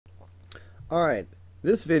Alright,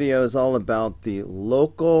 this video is all about the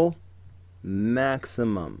local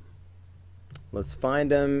maximum. Let's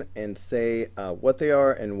find them and say what they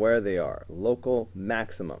are and where they are. Local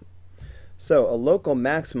maximum. So a local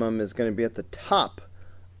maximum is going to be at the top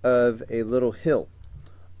of a little hill.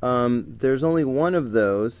 There's only one of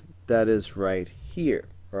those that is right here.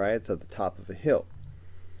 Right? It's at the top of a hill.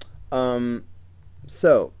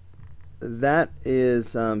 So that is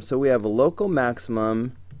so we have a local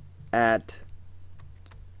maximum at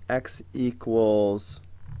x equals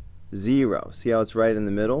 0. See how it's right in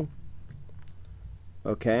the middle?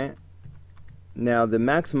 Okay. Now the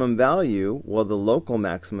maximum value, well, the local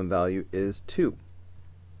maximum value is 2.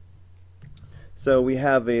 So we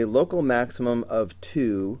have a local maximum of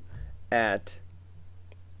 2 at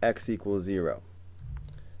x equals 0.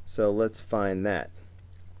 So let's find that.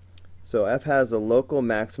 So f has a local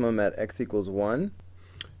maximum at x equals 1.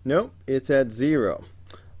 Nope, it's at 0.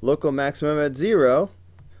 Local maximum at 0.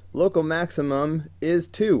 Local maximum is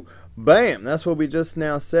 2. Bam! That's what we just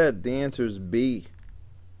now said. The answer is B.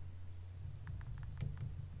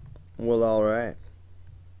 Well, alright.